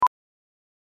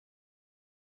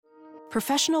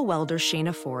Professional welder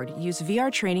Shayna Ford used VR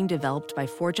training developed by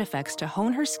ForgeFX to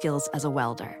hone her skills as a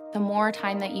welder. The more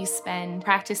time that you spend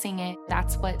practicing it,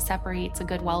 that's what separates a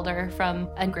good welder from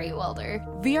a great welder.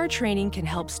 VR training can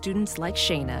help students like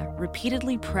Shayna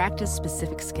repeatedly practice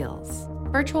specific skills.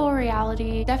 Virtual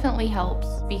reality definitely helps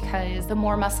because the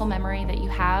more muscle memory that you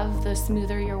have, the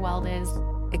smoother your weld is.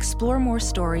 Explore more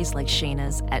stories like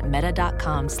Shayna's at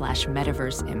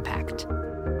meta.com/metaverseimpact.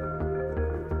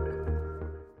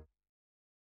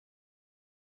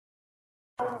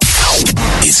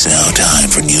 It's now time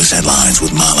for news headlines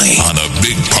with Molly on the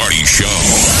Big Party Show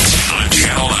on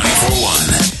Channel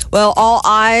 941. Well, all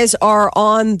eyes are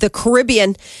on the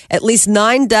Caribbean. At least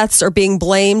 9 deaths are being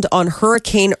blamed on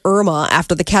Hurricane Irma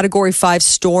after the Category 5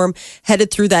 storm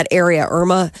headed through that area.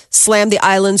 Irma slammed the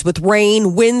islands with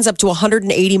rain, winds up to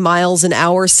 180 miles an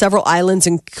hour. Several islands,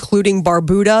 including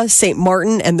Barbuda, St.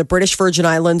 Martin, and the British Virgin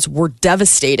Islands, were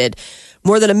devastated.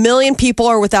 More than 1 million people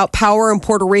are without power in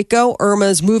Puerto Rico. Irma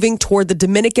is moving toward the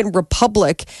Dominican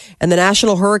Republic, and the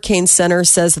National Hurricane Center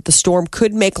says that the storm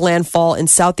could make landfall in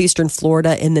southeastern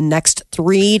Florida in the next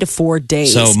 3 to 4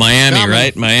 days. So Miami,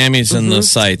 right? Miami's in the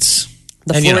sights.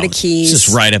 The And, Florida Keys. It's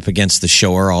just right up against the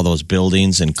shore, all those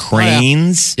buildings and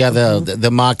cranes. Yeah, the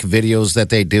mock videos that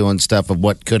they do and stuff of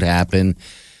what could happen.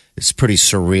 It's pretty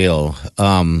surreal.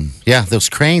 Yeah, those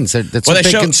cranes, that's a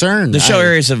big concern. They show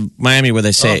areas of Miami where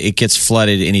they say it gets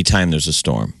flooded anytime there's a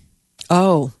storm.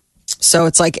 Oh, so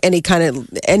it's like any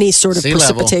sort of Sea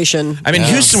level. precipitation. I mean,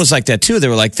 Houston was like that too. They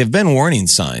were like, they've been warning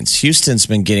signs. Houston's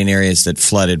been getting areas that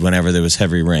flooded whenever there was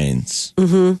heavy rains.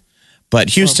 Mm-hmm. But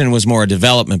Houston was more a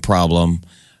development problem.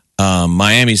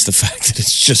 Miami's the fact that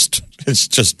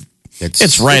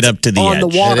it's right up to the on edge. the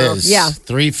water. It is. Yeah.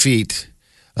 3 feet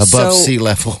above sea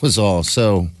level was all.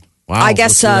 So, wow. I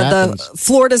guess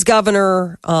Florida's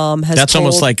governor has That's told,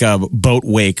 almost like a boat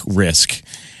wake risk.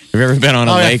 Have you ever been on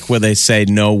a lake where they say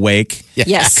no wake?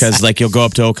 Yes. Because like you'll go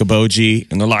up to Okoboji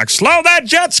and they're like, slow that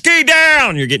jet ski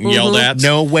down. You're getting yelled at.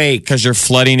 No wake. Because you're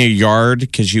flooding a yard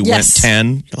because you went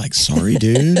 10. You're like, sorry,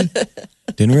 dude.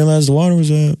 Didn't realize the water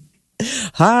was up.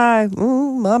 Hi,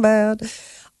 my bad.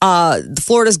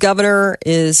 Florida's governor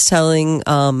is telling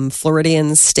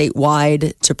Floridians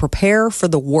statewide to prepare for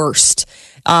the worst.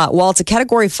 While it's a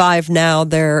Category 5 now,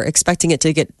 they're expecting it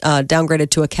to get downgraded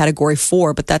to a Category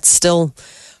 4, but that's still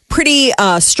pretty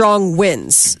strong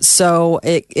winds. So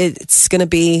it's going to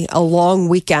be a long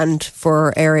weekend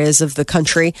for areas of the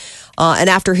country. And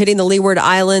after hitting the Leeward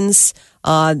Islands,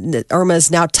 Irma is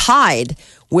now tied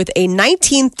with a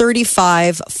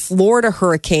 1935 Florida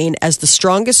hurricane as the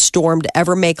strongest storm to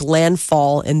ever make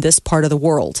landfall in this part of the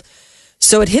world.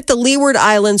 So it hit the Leeward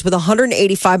Islands with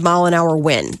 185 mile an hour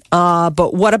wind.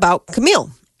 But what about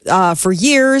Camille? For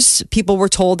years, people were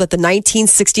told that the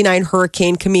 1969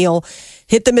 Hurricane Camille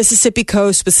hit the Mississippi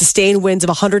coast with sustained winds of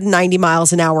 190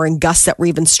 miles an hour and gusts that were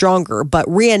even stronger. But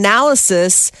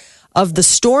reanalysis of the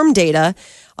storm data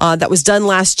that was done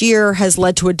last year has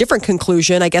led to a different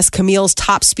conclusion. I guess Camille's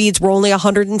top speeds were only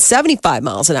 175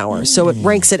 miles an hour. So it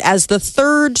ranks it as the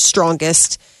third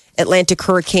strongest Atlantic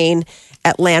hurricane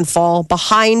at landfall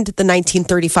behind the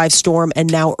 1935 storm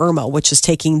and now Irma, which is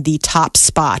taking the top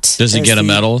spot. Does it get a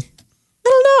medal? I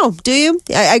don't know. Do you?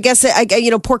 I guess,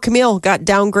 poor Camille got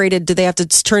downgraded. Do they have to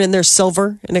turn in their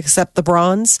silver and accept the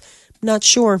bronze? I'm not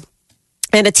sure.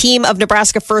 And a team of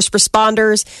Nebraska first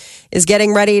responders is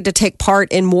getting ready to take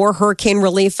part in more hurricane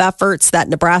relief efforts. That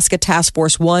Nebraska Task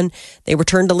Force 1, they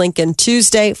returned to Lincoln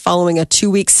Tuesday following a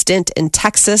 2-week stint in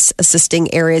Texas,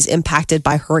 assisting areas impacted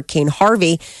by Hurricane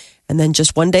Harvey. And then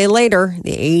just one day later,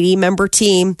 the 80-member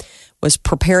team was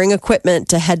preparing equipment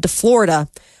to head to Florida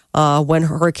when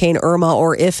Hurricane Irma,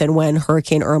 or if and when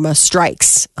Hurricane Irma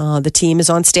strikes. The team is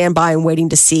on standby and waiting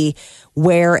to see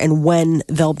where and when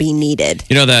they'll be needed.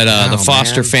 You know that the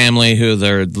foster family who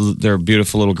their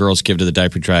beautiful little girls give to the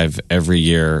diaper drive every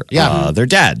year. Yeah. Their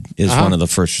dad is one of the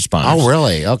first responders. Oh,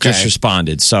 really? Okay. Just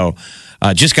responded. So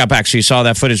just got back. So you saw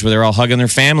that footage where they're all hugging their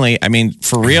family. I mean,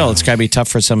 for real, it's got to be tough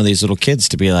for some of these little kids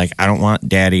to be like, I don't want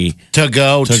daddy to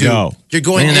go. You're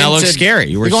going and that looks scary.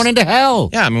 You're going into hell.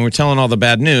 Yeah, I mean, we're telling all the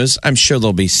bad news. I'm sure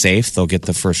they'll be safe. They'll get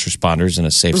the first responders in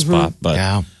a safe spot.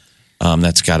 But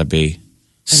that's got to be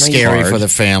scary for the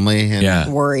family.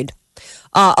 And worried.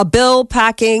 A bill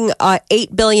packing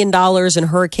 $8 billion in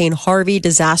Hurricane Harvey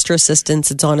disaster assistance.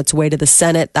 It's on its way to the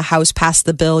Senate. The House passed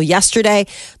the bill yesterday.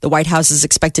 The White House is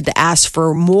expected to ask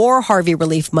for more Harvey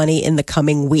relief money in the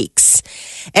coming weeks.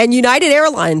 And United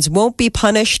Airlines won't be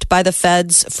punished by the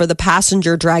feds for the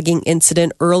passenger dragging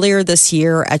incident earlier this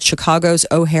year at Chicago's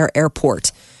O'Hare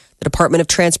Airport. The Department of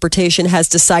Transportation has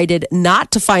decided not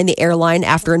to fine the airline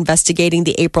after investigating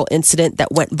the April incident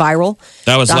that went viral.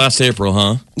 That was last April,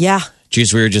 huh? Yeah.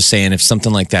 Geez, we were just saying if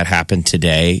something like that happened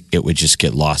today, it would just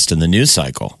get lost in the news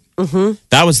cycle. Mm-hmm.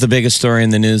 That was the biggest story in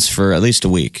the news for at least a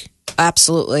week.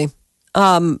 Absolutely.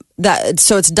 So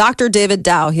it's Dr. David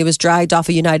Dow. He was dragged off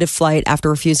a United flight after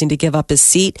refusing to give up his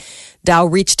seat. Dow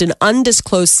reached an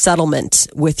undisclosed settlement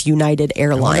with United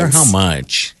Airlines. I wonder how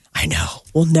much. I know.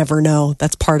 We'll never know.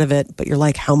 That's part of it. But you're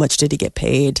like, how much did he get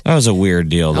paid? That was a weird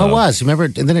deal, though. It was. Remember?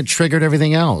 And then it triggered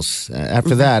everything else.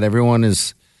 After that, everyone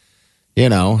is,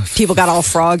 people got all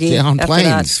froggy on after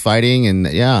planes that. fighting. And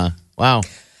wow.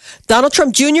 Donald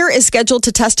Trump Jr. is scheduled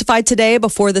to testify today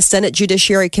before the Senate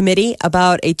Judiciary Committee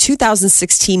about a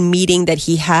 2016 meeting that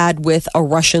he had with a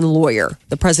Russian lawyer.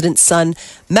 The president's son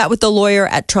met with the lawyer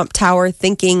at Trump Tower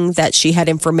thinking that she had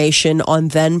information on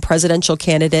then presidential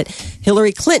candidate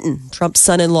Hillary Clinton. Trump's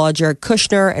son-in-law Jared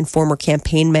Kushner and former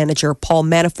campaign manager Paul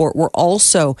Manafort were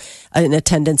also in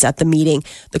attendance at the meeting.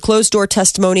 The closed-door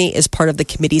testimony is part of the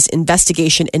committee's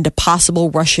investigation into possible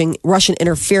Russian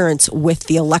interference with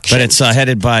the election. But it's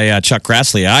headed by Chuck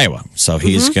Grassley, Iowa. So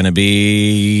he's going to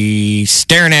be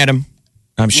staring at him.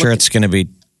 I'm sure it's going to be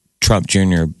Trump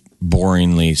Jr.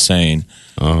 boringly saying,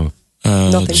 do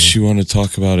you want to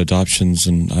talk about adoptions?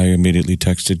 And I immediately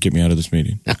texted, get me out of this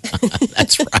meeting.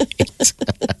 That's right.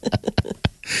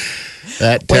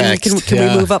 That text, can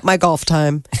we move up my golf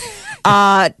time?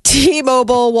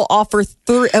 T-Mobile will offer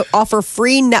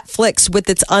free Netflix with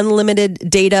its unlimited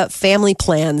data family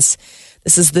plans.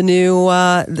 This is the new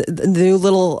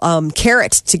little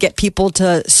carrot to get people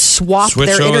to switch their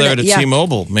internet. Over there to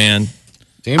T-Mobile, man.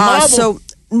 T-Mobile. So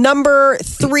number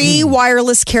 3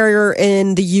 wireless carrier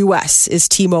in the U.S. is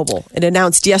T-Mobile. It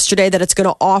announced yesterday that it's going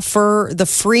to offer the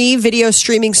free video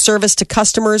streaming service to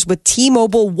customers with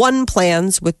T-Mobile One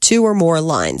plans with 2 or more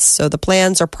lines. So the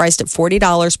plans are priced at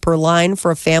 $40 per line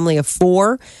for a family of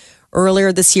 4.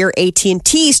 Earlier this year,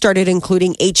 AT&T started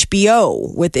including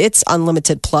HBO with its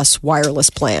Unlimited Plus wireless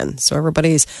plan. So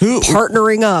everybody's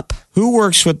partnering up. Who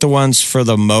works with the ones for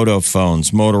the Moto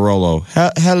phones? Motorola.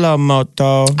 Hello,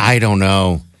 Moto. I don't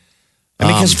know.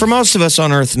 Because for most of us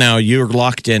on Earth now, you're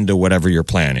locked into whatever your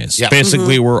plan is. Yeah.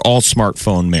 Basically, we're all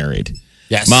smartphone married.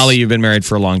 Yes. Molly, you've been married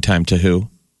for a long time to who?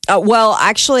 Well,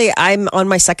 actually, I'm on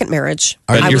my second marriage.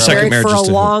 I was married for a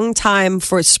long time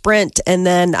for Sprint, and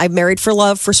then I married for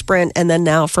love for Sprint, and then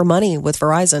now for money with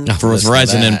Verizon. For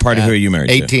Verizon, and who are you married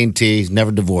to? AT&T,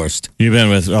 never divorced. You've been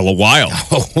with a while.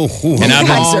 And I've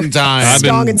been long time.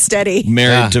 Strong and steady.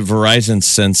 Married to Verizon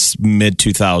since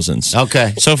mid-2000s.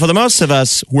 Okay. So for the most of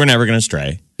us, we're never going to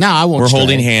stray. No, I won't. We're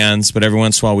holding hands, but every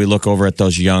once in a while we look over at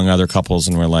those young other couples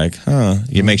and we're like,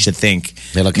 it makes you think.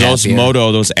 They look those happier.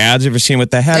 Moto, those ads you've ever seen with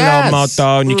the hello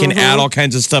Moto, and you can add all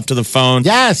kinds of stuff to the phone.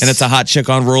 Yes. And it's a hot chick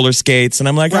on roller skates, and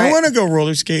I'm like, I want to go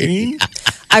roller skating.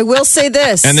 I will say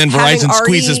this. And then Verizon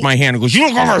squeezes my hand and goes,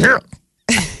 you look over here.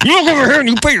 You look over here and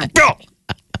you pay your bill.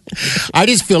 I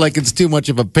just feel like it's too much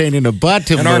of a pain in the butt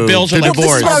to and move our bills are to like,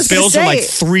 divorce. our bills are like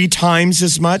 3 times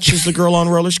as much as the girl on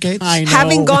roller skates. I know.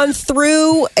 Having gone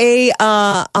through a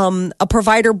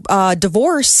provider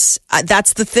divorce,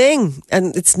 that's the thing,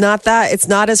 and it's not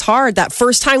as hard. That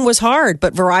first time was hard,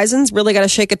 but Verizon's really got to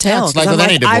shake a tail. Yeah, it's like with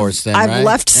any divorce. I've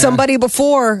left somebody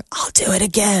before. I'll do it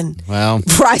again. Well,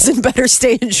 Verizon better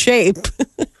stay in shape.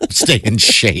 Stay in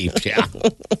shape. Yeah.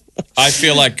 I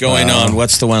feel like going on.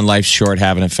 What's the one? Life's Short,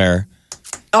 Have an Affair.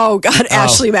 Oh God,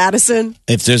 Ashley Madison.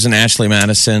 If there's an Ashley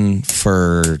Madison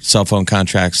for cell phone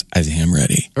contracts, I think I'm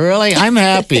ready. Really? I'm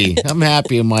happy. I'm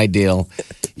happy in my deal.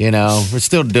 We're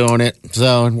still doing it,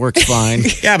 so it works fine.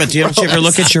 Yeah, but do you ever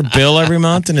look at your bill every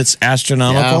month and it's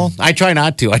astronomical? Yeah, I try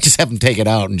not to. I just have them take it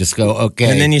out and just go, okay.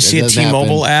 And then you see a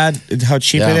T-Mobile ad, how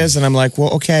cheap it is, and I'm like,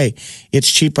 well, okay, it's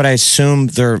cheap, but I assume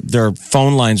their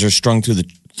phone lines are strung through the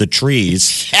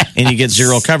trees and you get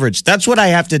zero coverage. That's what I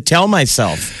have to tell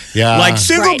myself. Yeah. Like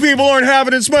single people aren't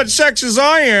having as much sex as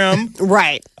I am.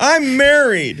 Right. I'm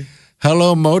married.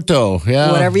 Hello, Moto.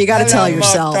 Yeah. Whatever you got to tell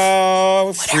yourself.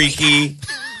 Moto, freaky.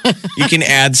 You can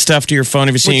add stuff to your phone.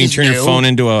 Have you seen you can turn your phone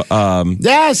into a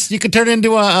yes, you could turn it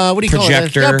into a what do you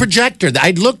projector. call it? Yeah, projector.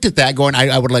 I looked at that going,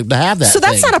 I would like to have that. So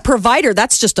that's not a provider,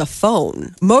 that's just a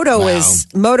phone. Moto's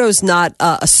not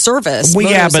a service.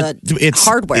 Well, Moto's but it's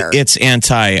hardware. It's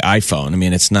anti-iPhone. I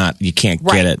mean, it's not, you can't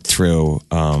get it through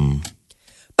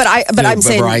But I'm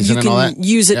saying Verizon you can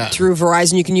use it Yeah. through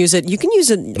Verizon. You can use it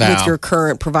with your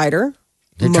current provider.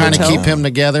 You're trying to keep him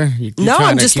together? No,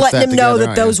 I'm just letting him know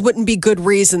that those wouldn't be good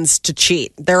reasons to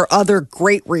cheat. There are other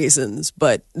great reasons,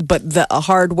 but the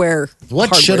hardware.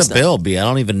 What should a bill be? I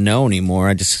don't even know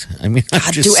anymore. Do any of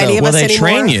us anymore? They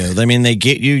train you. I mean, they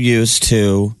get you used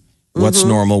to what's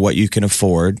normal, what you can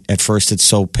afford. At first, it's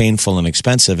so painful and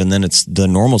expensive, and then it's the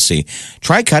normalcy.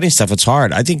 Try cutting stuff. It's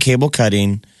hard. I think cable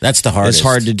cutting. That's the hardest. It's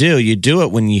hard to do. You do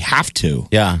it when you have to.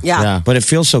 Yeah. But it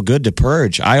feels so good to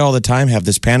purge. I all the time have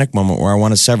this panic moment where I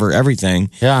want to sever everything.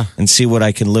 And see what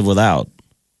I can live without.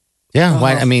 Yeah,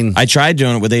 I tried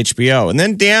doing it with HBO, and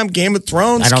then damn Game of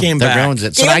Thrones came back. Ruins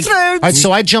it.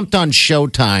 So I jumped on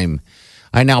Showtime.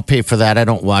 I now pay for that. I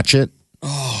don't watch it.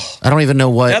 I don't even know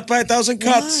what. Death by a Thousand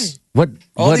Cuts.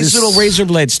 All these little razor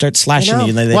blades start slashing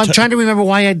you. I'm trying to remember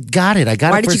why I got it. I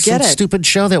got it for some stupid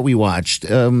show that we watched.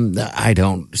 I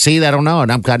don't know,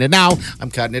 and I'm cutting it now. I'm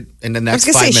cutting it in the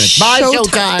next 5 minutes. Bye,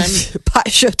 Showtime. Bye,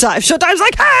 Showtime. Showtime's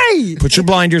like, hey, put your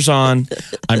blinders on.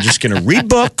 I'm just going to read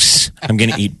books. I'm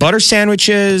going to eat butter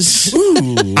sandwiches.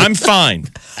 I'm fine.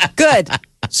 Good.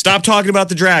 Stop talking about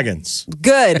the dragons.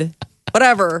 Good.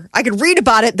 Whatever. I could read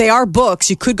about it. They are books.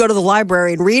 You could go to the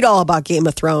library and read all about Game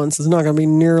of Thrones. It's not going to be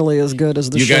nearly as good as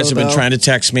the show. You guys have been trying to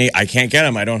text me. I can't get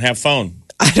them. I don't have phone.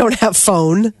 I don't have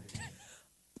phone.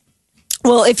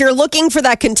 Well, if you're looking for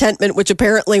that contentment, which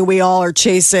apparently we all are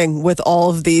chasing with all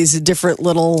of these different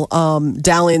little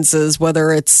dalliances,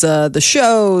 whether it's the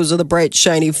shows or the bright,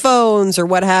 shiny phones or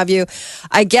what have you,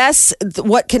 I guess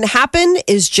what can happen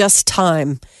is just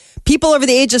time. People over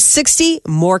the age of 60,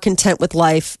 more content with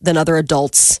life than other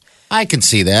adults. I can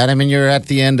see that. I mean, you're at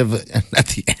the end of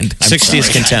 60 is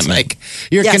contentment.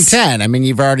 You're content. I mean,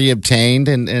 you've already obtained,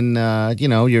 and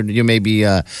you maybe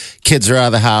kids are out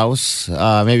of the house.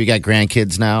 Maybe you got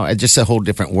grandkids now. It's just a whole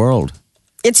different world.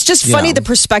 It's just funny the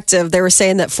perspective. They were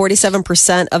saying that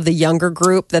 47% of the younger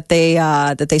group that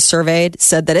they surveyed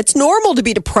said that it's normal to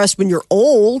be depressed when you're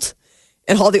old.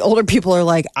 And all the older people are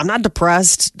like, I'm not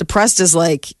depressed. Depressed is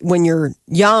like when you're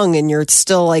young and you're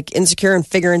still like insecure and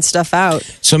figuring stuff out.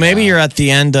 So maybe you're at the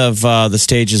end of the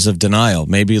stages of denial.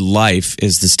 Maybe life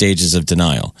is the stages of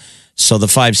denial. So the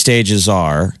 5 stages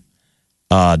are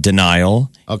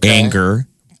denial, anger,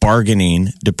 bargaining,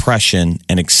 depression,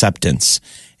 and acceptance.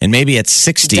 And maybe at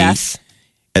 60, death.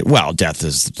 Death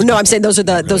is. No, I'm saying those are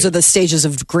the stages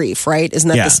of grief, right? Isn't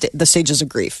that the stages of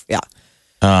grief? Yeah.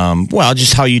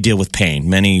 Just how you deal with pain.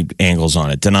 Many angles on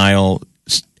it. Denial,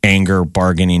 anger,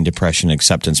 bargaining, depression,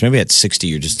 acceptance. Maybe at 60,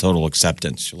 you're just total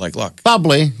acceptance. You're like, look.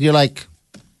 Probably. You're like,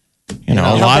 a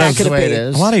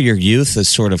lot of your youth is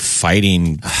sort of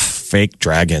fighting fake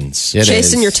dragons.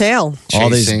 Chasing your tail. All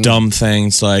these dumb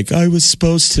things like, I was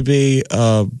supposed to be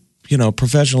a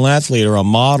professional athlete or a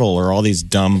model or all these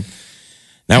dumb...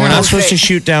 Now, we're not supposed to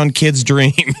shoot down kids'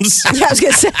 dreams. Yeah, I was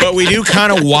going to say. But we do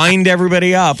kind of wind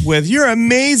everybody up with, you're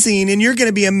amazing and you're going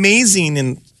to be amazing.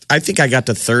 And I think I got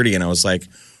to 30 and I was like,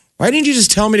 why didn't you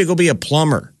just tell me to go be a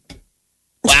plumber?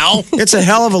 Wow. It's a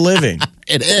hell of a living.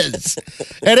 It is.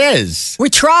 It is. We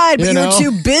tried, but you were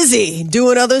too busy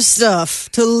doing other stuff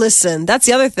to listen. That's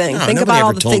the other thing. Think about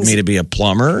all the told things. Me to be a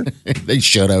plumber. They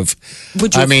should have.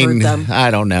 Would you have heard them? I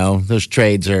don't know. Those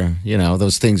trades are,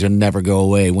 those things are never go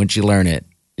away once you learn it.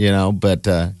 But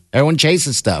everyone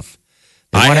chases stuff.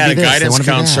 I had a guidance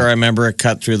counselor. I remember it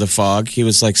cut through the fog. He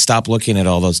was like, stop looking at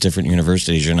all those different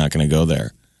universities. You're not going to go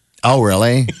there. Oh,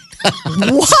 really?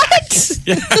 What?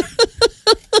 Yeah.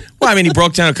 Well, I mean, he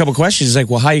broke down a couple questions. He's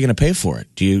like, well, how are you going to pay for it?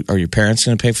 Are your parents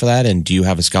going to pay for that? And do you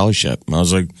have a scholarship? And I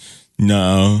was like,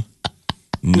 no.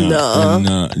 He's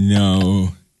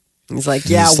like,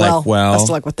 best of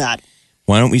luck with that.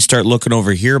 Why don't we start looking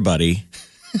over here, buddy?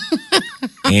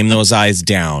 Aim those eyes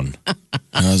down. And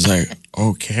I was like,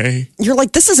 okay. You're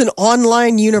like, this is an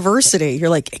online university. You're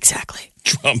like, exactly.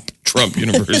 Trump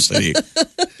University.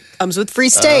 Comes with free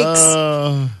steaks.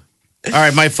 All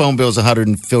right, my phone bill is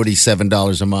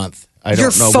 $147 a month.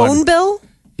 Your phone bill?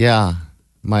 Yeah.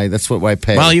 That's what I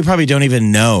pay. Well, you probably don't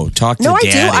even know. Talk to Daddy.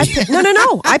 I do.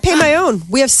 No. I pay my own.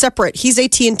 We have separate. He's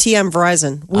AT&T, I'm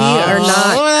Verizon. We are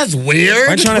not. Oh, that's weird.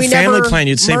 Why on a family plan?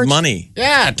 You'd save money.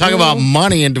 Yeah, talk about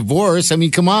money and divorce. I mean,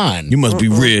 come on. You must be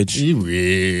rich. You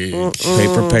rich.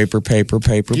 Paper.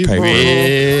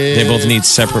 They both need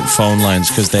separate phone lines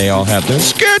because they all have their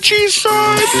sketchy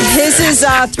side. His is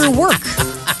through work.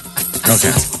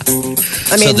 Okay.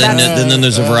 I mean, then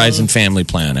there's a Verizon family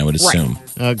plan, I would assume. Right.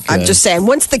 Okay. I'm just saying,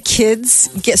 once the kids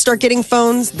start getting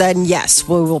phones, then yes,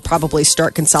 we will probably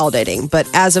start consolidating. But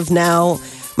as of now,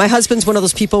 my husband's one of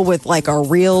those people with like a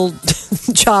real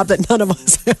job that none of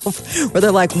us have, where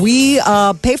they're like, we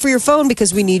pay for your phone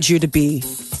because we need you to be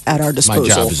at our disposal. My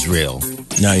job is real.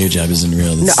 No, your job isn't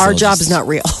real. No, our job is not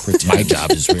real. My job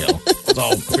is real. It's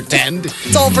all pretend.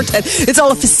 It's all pretend. It's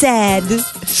all a facade.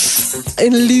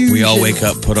 An illusion. We all wake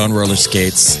up, put on roller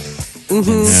skates,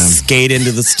 and skate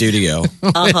into the studio.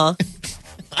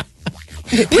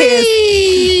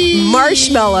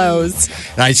 Marshmallows.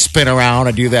 I spin around.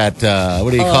 I do that.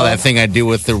 What do you call that thing I do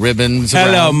with the ribbons?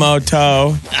 Hello, around?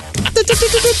 Moto.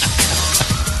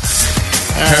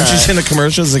 Haven't you seen the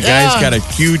commercials? The guy's got a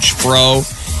huge fro.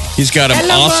 He's got an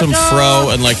awesome fro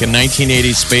and like a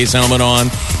 1980s space helmet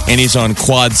on, and he's on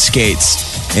quad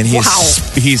skates, and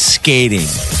he's skating.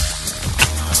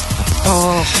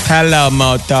 Oh, hello,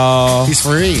 Moto. He's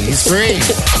free. He's free.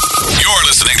 You're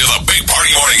listening to the Big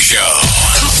Party Morning Show.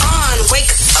 Come on, wake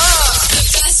up. The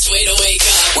best way to wake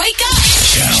up. Wake up.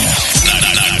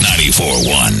 Channel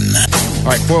 94.1.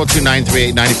 All right,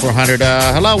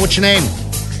 402-938-9400. Hello, what's your name?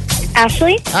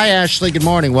 Ashley? Hi, Ashley. Good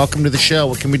morning. Welcome to the show.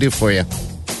 What can we do for you?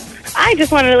 I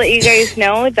just wanted to let you guys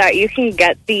know that you can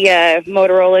get the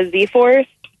Motorola Z-Force,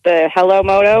 the Hello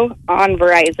Moto, on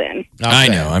Verizon. Okay. I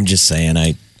know. I'm just saying.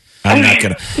 I'm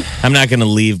not gonna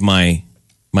leave my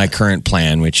current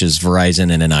plan, which is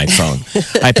Verizon and an iPhone.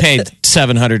 I paid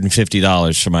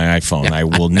 $750 for my iPhone. I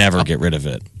will never get rid of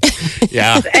it.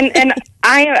 Yeah. And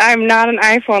I'm not an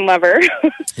iPhone lover.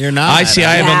 You're not. I see.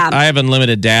 I have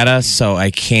unlimited data, so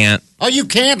I can't. Oh, you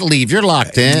can't leave. You're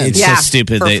locked in. It's so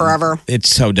stupid. For forever. It's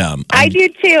so dumb. I do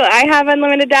too. I have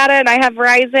unlimited data and I have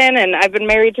Verizon, and I've been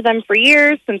married to them for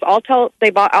years since they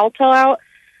bought Altel out.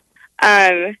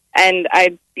 And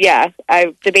I'm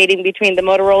debating between the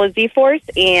Motorola Z-Force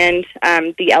and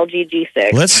the LG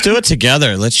G6. Let's do it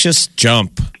together. Let's just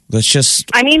jump. Let's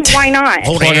just. I mean, why not?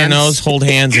 Hold our nose, hold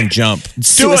hands, and jump.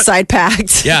 Suicide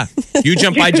pact. Yeah, you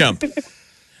jump, I jump.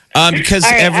 Because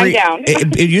all right, I'm down.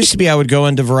 it used to be I would go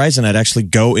into Verizon. I'd actually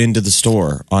go into the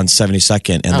store on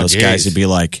 72nd, and those guys would be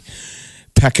like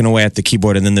pecking away at the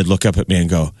keyboard, and then they'd look up at me and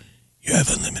go, "You have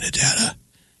unlimited data.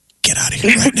 Get out of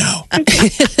here right now."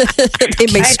 They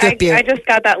may strip you. I just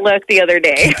got that look the other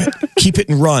day. Keep it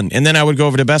and run. And then I would go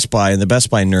over to Best Buy, and the Best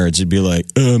Buy nerds would be like,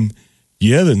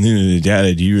 you have unlimited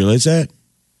data. Do you realize that?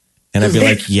 And I'd be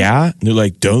like, yeah. And they're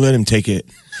like, don't let him take it.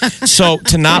 So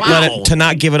to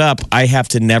not give it up, I have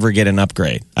to never get an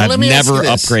upgrade. I've never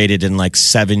upgraded in like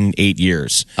 7-8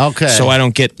 years. Okay. So I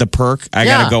don't get the perk. I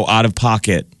got to go out of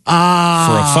pocket for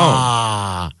a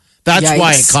phone. That's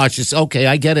why it costs you. Okay,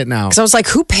 I get it now. So I was like,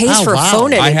 who pays for a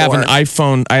phone anymore? I have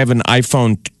an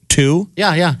iPhone 2.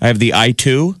 Yeah. I have the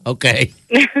i2. Okay.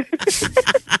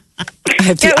 I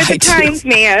have Get with the times,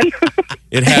 man.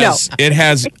 It has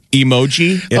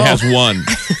emoji. It has one.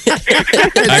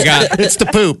 It's the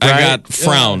poop, right? I got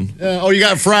frown. You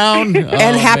got frown?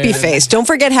 And happy face. Don't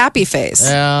forget happy face.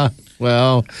 Yeah.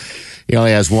 Well, he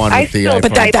only has one with the iPhone.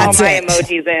 But that's all my it.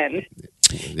 emojis in.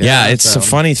 Yeah, it's a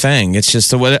funny thing. It's just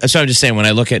so I'm just saying when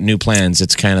I look at new plans,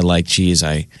 it's kind of like, geez,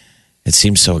 it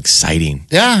seems so exciting.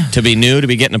 Yeah. To be new, to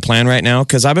be getting a plan right now,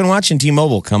 because I've been watching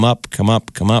T-Mobile come up.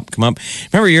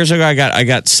 Remember years ago, I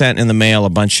got sent in the mail a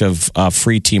bunch of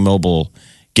free T-Mobile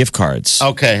gift cards.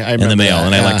 Okay, I remember in the mail,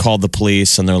 that, and I called the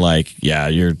police, and they're like, "Yeah,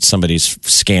 somebody's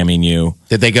scamming you."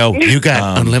 Did they go? You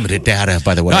got unlimited data,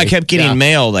 by the way. No, I kept getting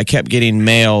mailed. I kept getting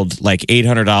mailed like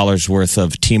 $800 worth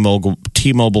of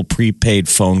T-Mobile prepaid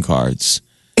phone cards.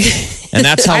 And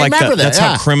that's how that's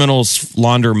how criminals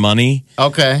launder money.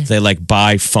 Okay. They like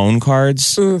buy phone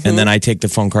cards, and then I take the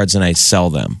phone cards and I sell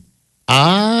them.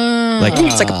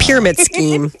 It's like a pyramid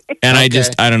scheme. And I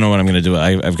don't know what I'm going to do.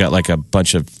 I've got like a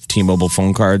bunch of T-Mobile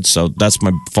phone cards, so that's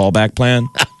my fallback plan.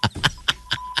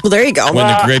 Well, there you go. When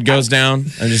the grid goes down,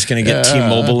 I'm just going to get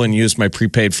T-Mobile and use my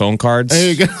prepaid phone cards.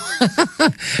 There you go.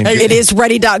 It is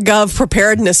ready.gov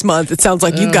preparedness month. It sounds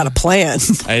like you've got a plan.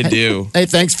 I do. Hey,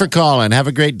 thanks for calling. Have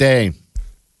a great day.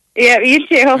 Yeah, you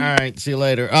too. All right, see you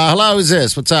later. Hello, who's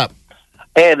this? What's up?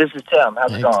 Hey, this is Tim.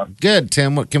 How's it going? Good,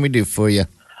 Tim. What can we do for you?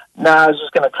 No, I was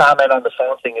just going to comment on the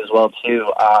phone thing as well,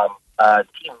 too.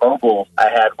 T-Mobile I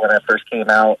had when I first came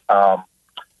out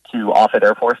to Offutt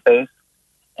Air Force Base.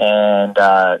 And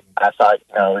I thought,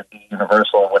 it'd be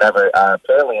universal or whatever.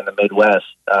 Apparently in the Midwest,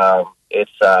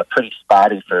 it's pretty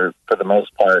spotty for the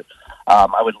most part.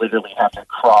 I would literally have to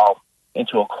crawl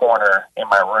into a corner in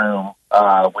my room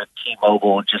with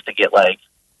T-Mobile just to get, like,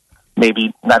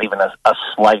 maybe not even a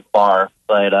slight bar.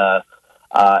 But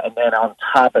and then on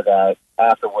top of that,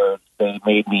 afterwards, they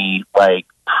made me, like,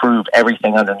 prove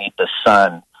everything underneath the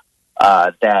sun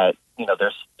that,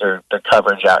 their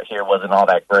coverage out here wasn't all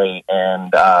that great,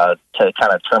 and to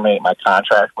kind of terminate my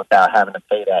contract without having to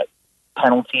pay that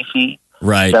penalty fee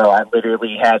Right. So I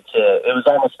literally had to, it was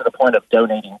almost to the point of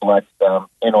donating blood to them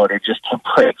in order just to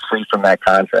break free from that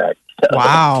contract. So,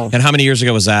 Wow. And how many years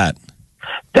ago was that?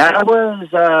 that was,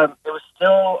 it was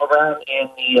still around in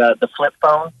the flip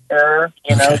phone era,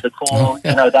 the cool,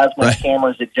 that's when Right.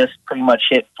 cameras had just pretty much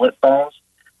hit flip phones.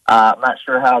 I'm not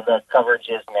sure how the coverage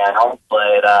is now,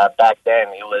 but back then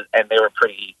it was, and they were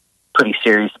pretty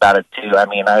serious about it too. I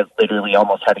mean, I literally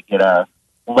almost had to get a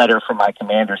letter from my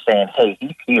commander saying, "Hey,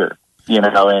 he's here,"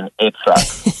 and it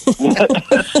sucks.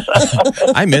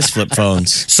 I miss flip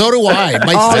phones. So do I.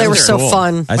 They were so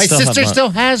fun. My sister still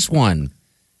has one.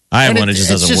 I have And one. It just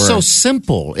doesn't It's just work. so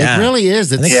simple. Yeah. It really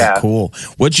is. I think Yeah. it's cool.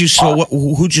 Who'd you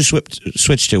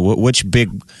switch to? Which big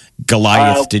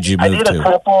Goliath did you I move did to? a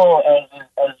couple,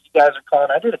 as you guys are calling,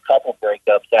 I did a couple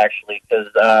breakups actually, because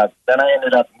then I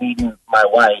ended up meeting my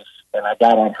wife, and I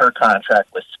got on her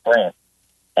contract with Sprint.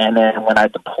 And then when I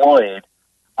deployed,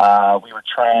 we were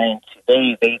trying to.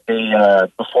 They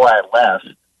before I left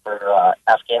for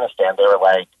Afghanistan, they were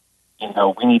like,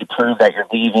 we need to prove that you're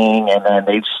leaving, and then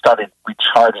they started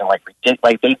recharging like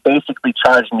they basically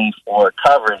charged me for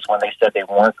coverage when they said they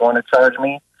weren't going to charge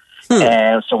me.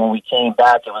 And so when we came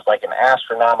back, it was like an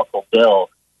astronomical bill.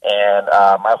 And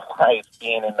my wife,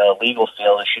 being in the legal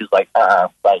field, she was like,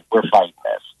 we're fighting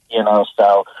this,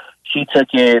 So she took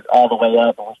it all the way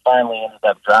up, and we finally ended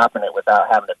up dropping it without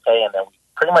having to pay. And then we've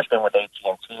pretty much been with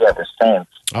AT&T ever since.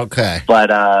 Okay.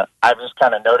 But I've just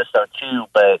kind of noticed though too.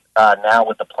 But now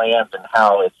with the plans and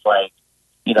how it's like,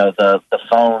 the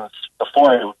phones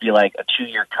before it would be like a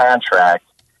 2-year contract,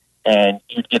 and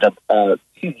you'd get a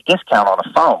huge discount on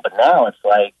a phone. But now it's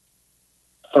like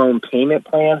phone payment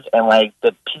plans, and like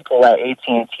the people at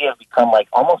AT&T have become like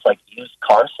almost like used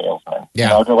car salesmen.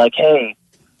 Yeah. They're like, hey,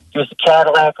 here's the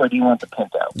Cadillac, or do you want the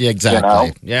Pinto? Yeah,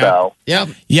 exactly. Yeah. So, Yeah.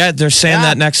 Yeah, they're saying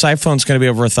that next iPhone's going to be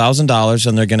over $1,000,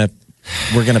 and we're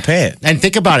going to pay it. And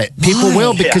think about it. People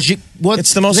will because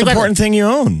It's the most think about important thing you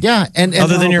own. Yeah, and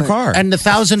other than your car. And the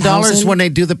 $1,000 when they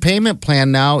do the payment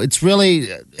plan now, it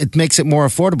makes it more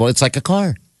affordable. It's like a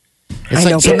car. It's I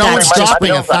know, so but no one's that's just-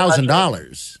 dropping my bill's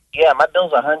 $1,000. yeah, my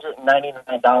bill's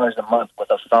 $199 a month with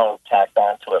a phone tacked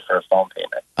onto it for a phone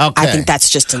payment. Okay. I think that's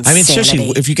just insanity. I mean, seriously,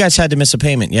 if you guys had to miss a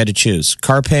payment, you had to choose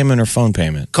car payment or phone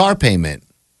payment. Car payment.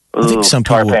 I think some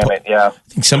car people payment, yeah. I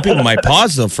think some people might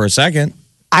pause though for a second.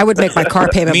 I would make my car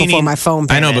payment before Meaning- my phone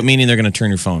I payment. know, but meaning they're going to turn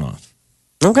your phone off.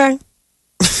 Okay.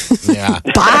 Yeah.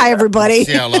 Bye, everybody.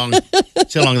 See how long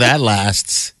that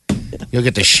lasts. You'll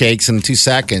get the shakes in 2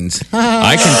 seconds.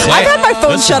 I can play. I've had my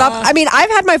phone shut off. I mean, I've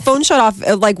had my phone shut off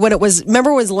like when it was,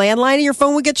 remember it was landline and your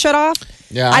phone would get shut off?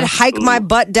 Yeah. I'd hike my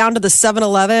butt down to the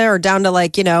 7-Eleven or down to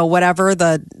like, whatever,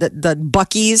 the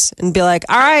Buc-ee's and be like,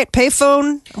 all right, pay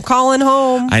phone. I'm calling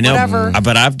home. I know, Whatever.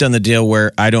 but I've done the deal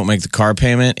where I don't make the car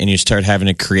payment, and you start having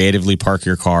to creatively park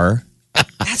your car.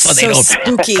 That's so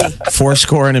spooky.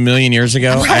 Fourscore and a million years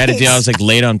ago, I had a Right. deal. I was like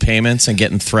late on payments and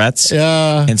getting threats.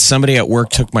 Yeah. And somebody at work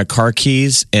took my car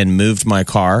keys and moved my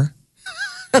car.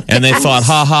 And they thought,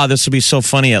 ha, this would be so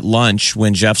funny at lunch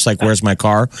when Jeff's like, where's my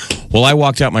car? Well, I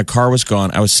walked out, my car was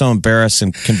gone. I was so embarrassed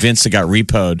and convinced it got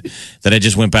repoed that I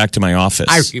just went back to my office.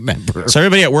 I remember. So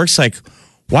everybody at work's like,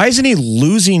 why isn't he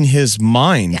losing his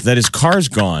mind that his car's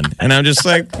gone? And I'm just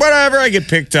like, whatever. I get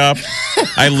picked up.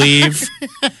 I leave.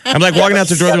 I'm like walking out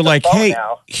the door. They're like, hey,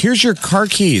 here's your car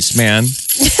keys, man.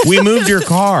 We moved your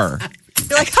car.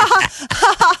 You're like,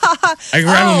 ha. I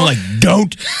grab them like,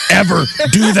 don't ever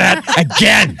do that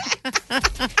again.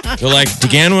 They're like,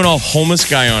 DeGan went all homeless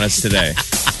guy on us today.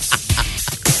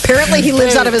 Apparently he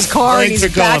lives out of his car and Thanks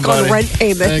he's for calling, back on buddy. rent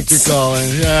payments. Thanks for calling.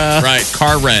 Yeah. Right,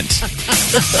 car rent.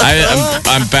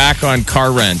 I'm back on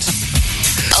car rent.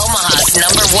 Omaha's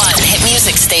 #1 hit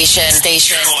music station.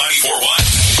 Channel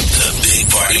 94.1, The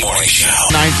Big Party Morning Show.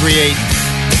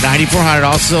 938-9400.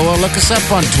 Also, look us up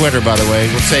on Twitter, by the way.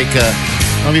 We'll take,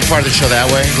 want to be part of the show that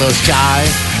way? A little shy.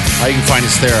 You can find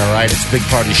us there, all right? It's a Big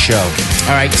Party Show.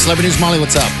 All right, Celebrity News, Molly,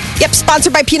 what's up? Yep,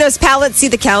 sponsored by Pinos Palette. See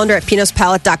the calendar at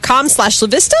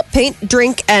pinospalette.com/LaVista. Paint,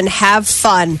 drink, and have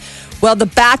fun. Well, The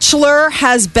Bachelor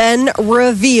has been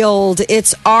revealed.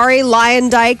 It's Ari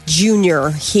Lyondike Jr.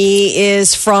 He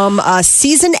is from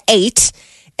season 8,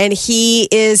 and he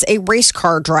is a race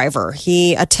car driver.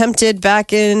 He attempted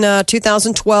back in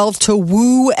 2012 to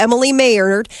woo Emily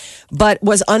Maynard, but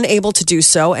was unable to do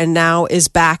so, and now is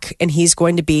back, and he's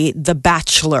going to be The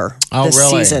Bachelor this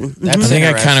season. I think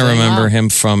I kind of remember him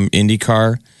from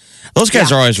IndyCar. Those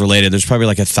guys are always related. There's probably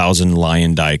like 1,000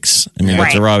 Lion Dykes. I mean,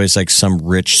 but they're always like some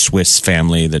rich Swiss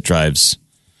family that drives.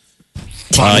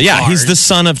 He's the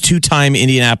son of 2-time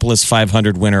Indianapolis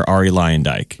 500 winner Ari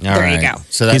Lyondike. There you go.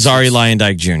 So He's Ari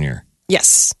Lyondike Jr.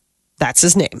 Yes, that's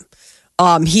his name.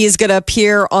 He is going to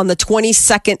appear on the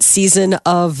 22nd season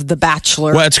of The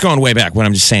Bachelor. Well, it's going way back. What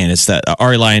I'm just saying is that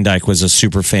Ari Leyendyke was a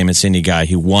super famous indie guy.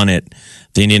 He won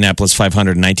the Indianapolis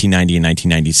 500 in 1990 and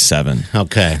 1997.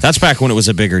 Okay. That's back when it was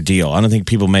a bigger deal. I don't think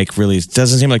people it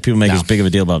doesn't seem like people make as big of a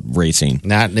deal about racing.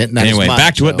 Not anyway, as much,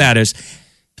 back to what matters.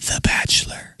 The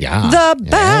Bachelor. Yeah. The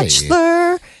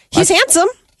Bachelor. He's handsome.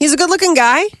 He's a good-looking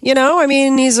guy, you know. I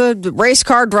mean, he's a race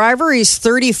car driver. He's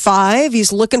 35.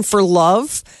 He's looking for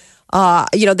love.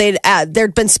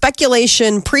 There'd been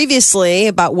speculation previously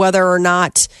about whether or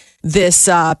not this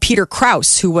Peter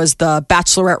Krause, who was the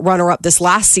Bachelorette runner-up this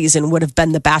last season, would have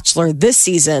been the Bachelor this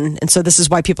season. And so this is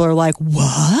why people are like,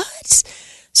 what?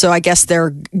 So I guess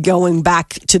they're going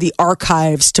back to the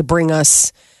archives to bring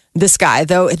us this guy.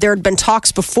 Though there had been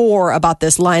talks before about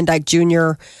this Leyendyke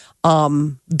Jr.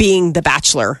 Being the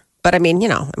Bachelor. But I mean,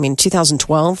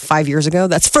 2012, 5 years ago,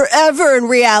 that's forever in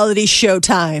reality show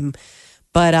time.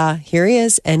 But here he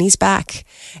is, and he's back.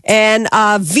 And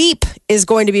Veep is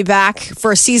going to be back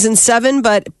for season 7,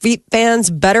 but Veep fans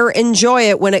better enjoy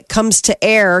it when it comes to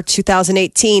air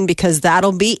 2018, because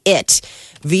that'll be it.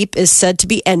 Veep is said to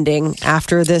be ending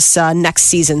after this next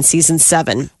season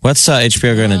 7. What's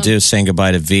HBO going to do saying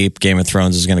goodbye to Veep? Game of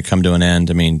Thrones is going to come to an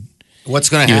end. I mean, what's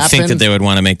going to happen? You would think that they would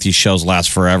want to make these shows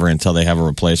last forever until they have a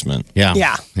replacement.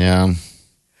 Yeah. I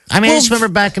mean, I just remember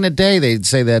back in the day, they'd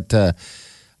say that...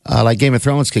 like Game of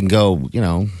Thrones can go,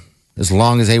 as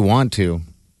long as they want to.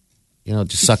 It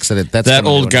just sucks that that's that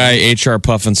old guy HR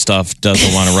Puffin stuff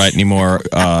doesn't want to write any more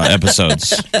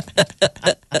episodes.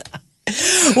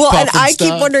 Well, and I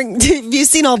keep wondering, have you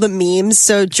seen all the memes?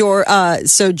 So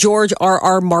George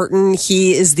R.R. Martin,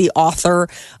 he is the author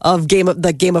of Game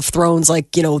of Thrones,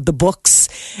 the books.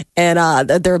 And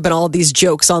there have been all these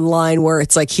jokes online where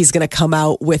it's like he's going to come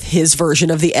out with his version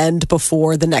of the end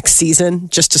before the next season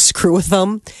just to screw with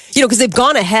them. Because they've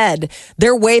gone ahead.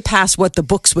 They're way past what the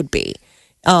books would be.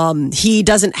 He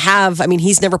doesn't have,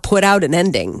 he's never put out an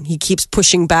ending. He keeps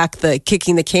pushing back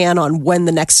kicking the can on when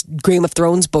the next Game of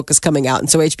Thrones book is coming out. And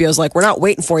so HBO's like, we're not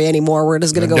waiting for you anymore. We're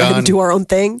just going to go ahead and do our own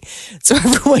thing. So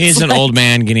he's an old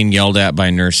man getting yelled at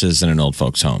by nurses in an old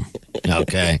folks home.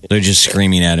 Okay. They're just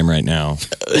screaming at him right now.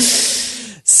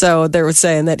 So they were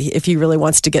saying that if he really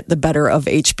wants to get the better of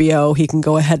HBO, he can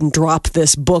go ahead and drop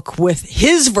this book with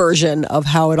his version of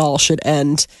how it all should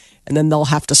end. And then they'll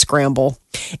have to scramble.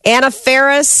 Anna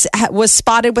Faris was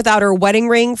spotted without her wedding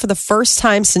ring for the first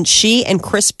time since she and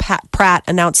Chris Pratt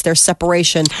announced their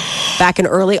separation back in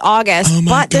early August. Oh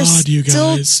my but God, you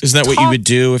guys. Isn't that what you would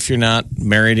do if you're not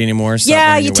married anymore?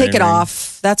 Yeah, you take it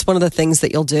off. That's one of the things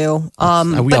that you'll do.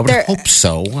 I would hope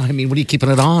so. I mean, what are you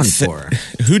keeping it on for?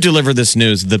 Who delivered this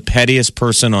news? The pettiest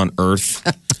person on earth?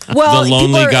 Well, the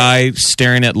lonely guy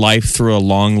staring at life through a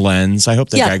long lens. I hope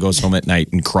that guy goes home at night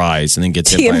and cries and then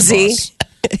gets hit by a bus.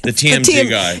 The TMZ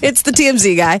guy. It's the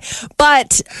TMZ guy.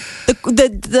 But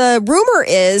the rumor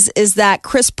is that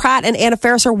Chris Pratt and Anna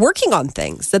Faris are working on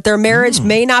things, that their marriage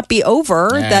may not be over,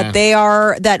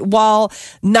 that while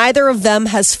neither of them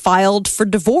has filed for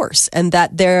divorce, and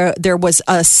that there was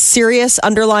a serious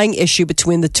underlying issue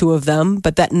between the two of them,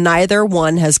 but that neither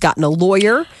one has gotten a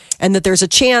lawyer, and that there's a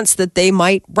chance that they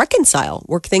might reconcile,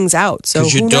 work things out. So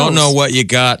because you don't know what you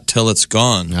got till it's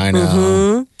gone. I know.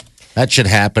 Mm-hmm. That should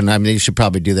happen. I mean, you should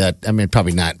probably do that. I mean,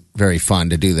 probably not very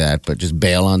fun to do that, but just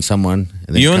bail on someone.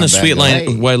 You and the sweet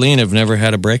Wileen have never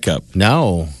had a breakup.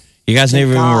 No. You guys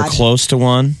never even were close to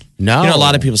one? No. A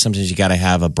lot of people, sometimes you got to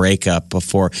have a breakup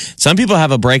before. Some people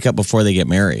have a breakup before they get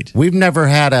married. We've never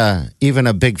had even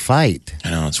a big fight. I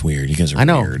know, it's weird. You guys are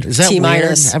weird. Is that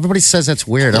weird? Everybody says that's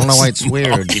weird. I don't know why it's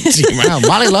weird.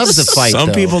 Molly loves to fight,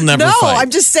 Some people never fight. No,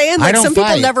 I'm just saying, some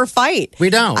people never fight. We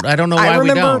don't. I don't know why we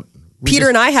don't. Peter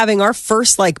and I having our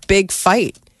first big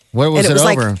fight. What was it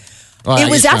over?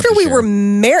 It was after we were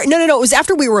married. No. It was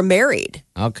after we were married.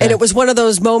 Okay. And it was one of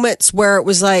those moments where it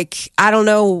was like, I don't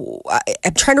know.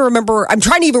 I'm trying to remember. I'm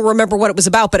trying to even remember what it was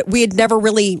about, but we had never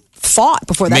really fought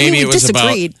before that. Maybe we it was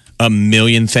disagreed. About a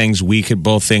million things we could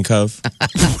both think of.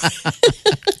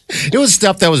 It was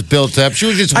stuff that was built up. She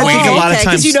was just waiting. A lot of times,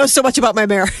 because you know so much about my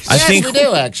marriage. I think we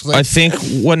do, actually. I think.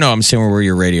 Well, no, I'm saying we're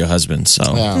your radio husband, so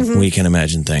we can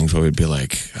imagine things where we'd be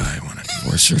like, I want to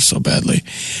divorce her so badly.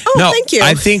 Oh, no, thank you.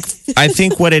 I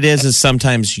think what it is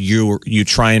sometimes you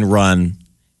try and run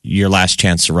your last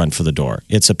chance to run for the door.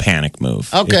 It's a panic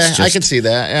move. Okay, I can see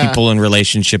that. Yeah. People in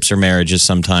relationships or marriages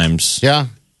sometimes. Yeah.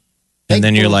 And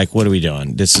then you're like, what are we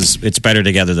doing? It's better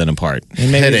together than apart.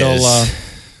 And maybe they'll.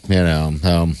 Maybe.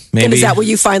 And is that what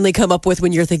you finally come up with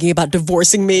when you're thinking about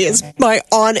divorcing me as my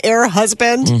on-air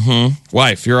husband? Mm-hmm.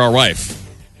 Wife, you're our wife.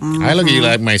 Mm-hmm. I look at you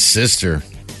like my sister.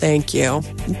 Thank you.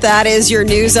 That is your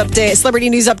news update,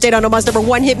 celebrity news update on Omaha's number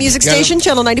 1 hit music station,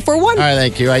 Channel 94.1. All right,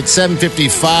 thank you. All right,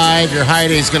 7:55. Your high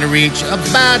day is going to reach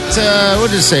about, we'll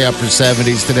just say upper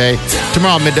 70s today.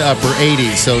 Tomorrow, mid to upper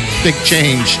 80s. So big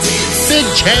change. Big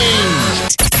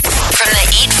change. From the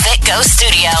Eat Fit Go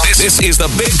studio. This is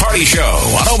the Big Party Show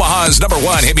on Omaha's number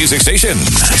 1 hit music station.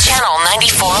 Channel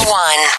 94.1.